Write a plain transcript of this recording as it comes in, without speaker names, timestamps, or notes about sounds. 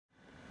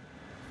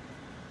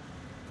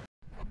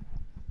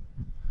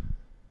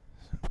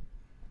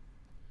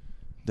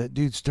that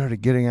dude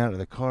started getting out of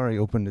the car. He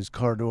opened his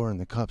car door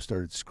and the cop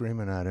started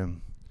screaming at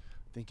him.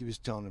 I think he was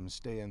telling him to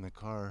stay in the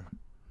car.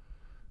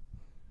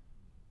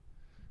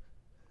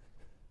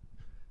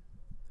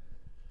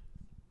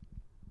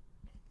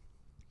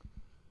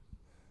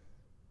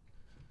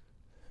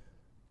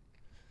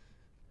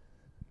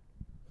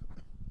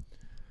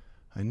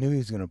 I knew he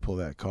was going to pull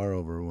that car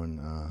over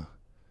when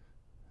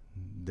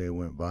they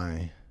went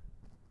by.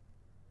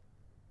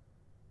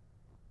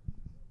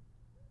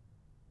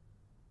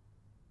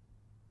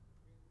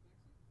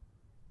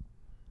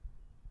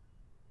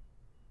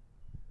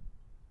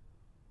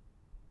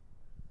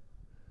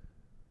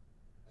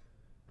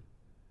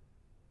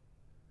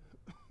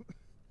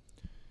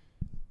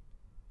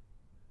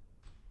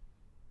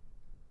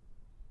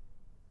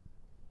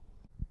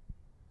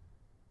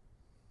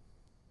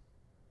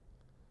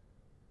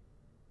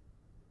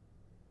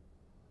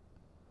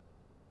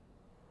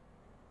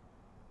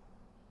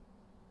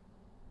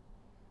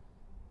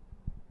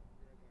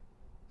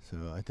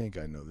 So I think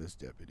I know this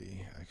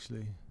deputy,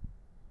 actually.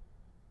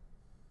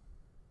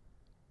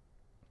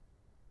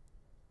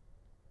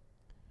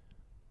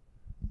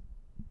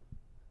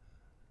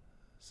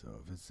 So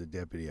if it's the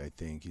deputy, I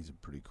think he's a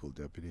pretty cool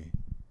deputy.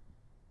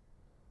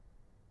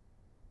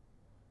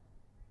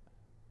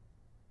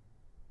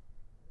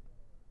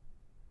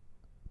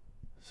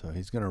 So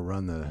he's going to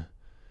run the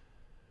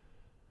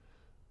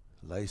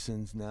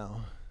license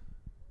now.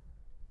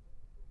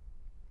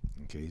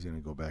 Okay, he's going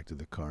to go back to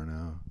the car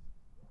now.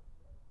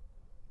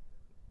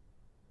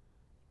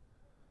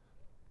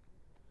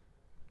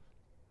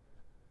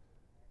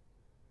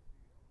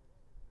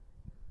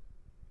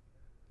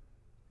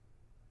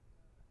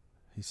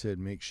 He said,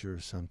 make sure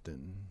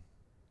something.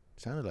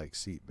 Sounded like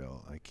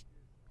seatbelt. Like,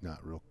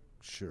 not real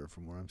sure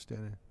from where I'm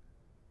standing.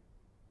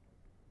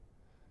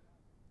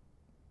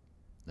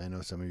 I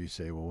know some of you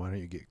say, well, why don't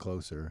you get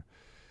closer?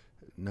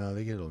 No,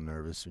 they get a little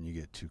nervous when you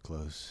get too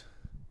close.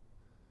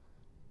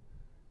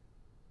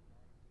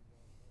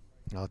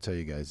 I'll tell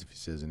you guys if he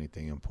says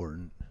anything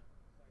important.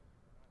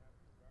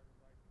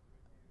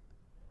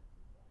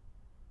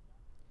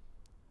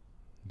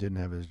 Didn't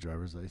have his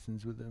driver's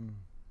license with him.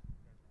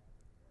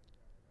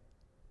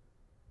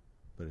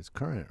 But it's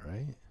current,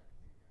 right?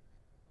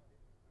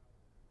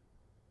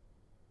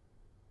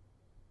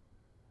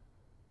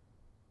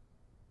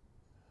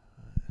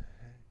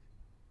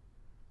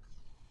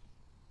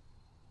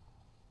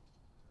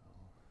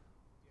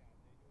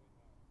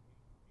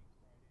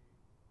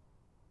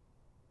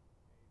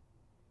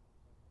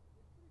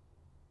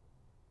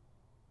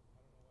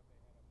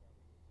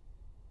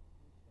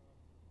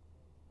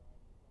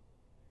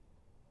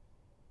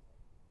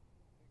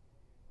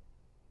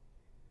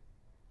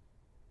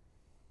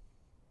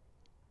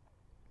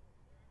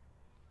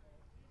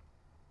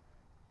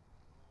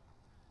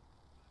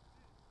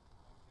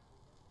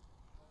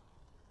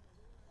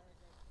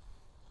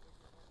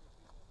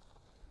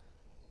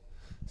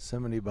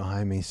 Somebody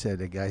behind me said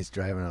the guy's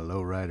driving a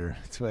low rider.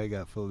 That's why I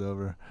got pulled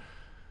over.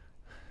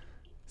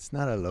 It's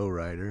not a low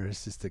rider,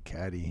 it's just a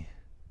caddy.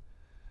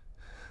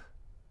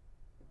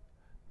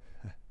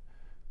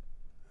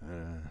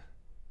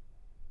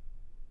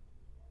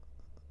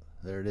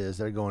 There it is.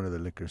 They're going to the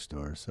liquor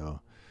store.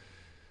 So,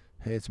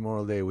 hey, it's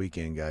Memorial Day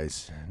weekend,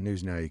 guys.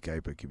 News Now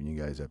Yucaipa, keeping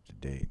you guys up to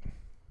date.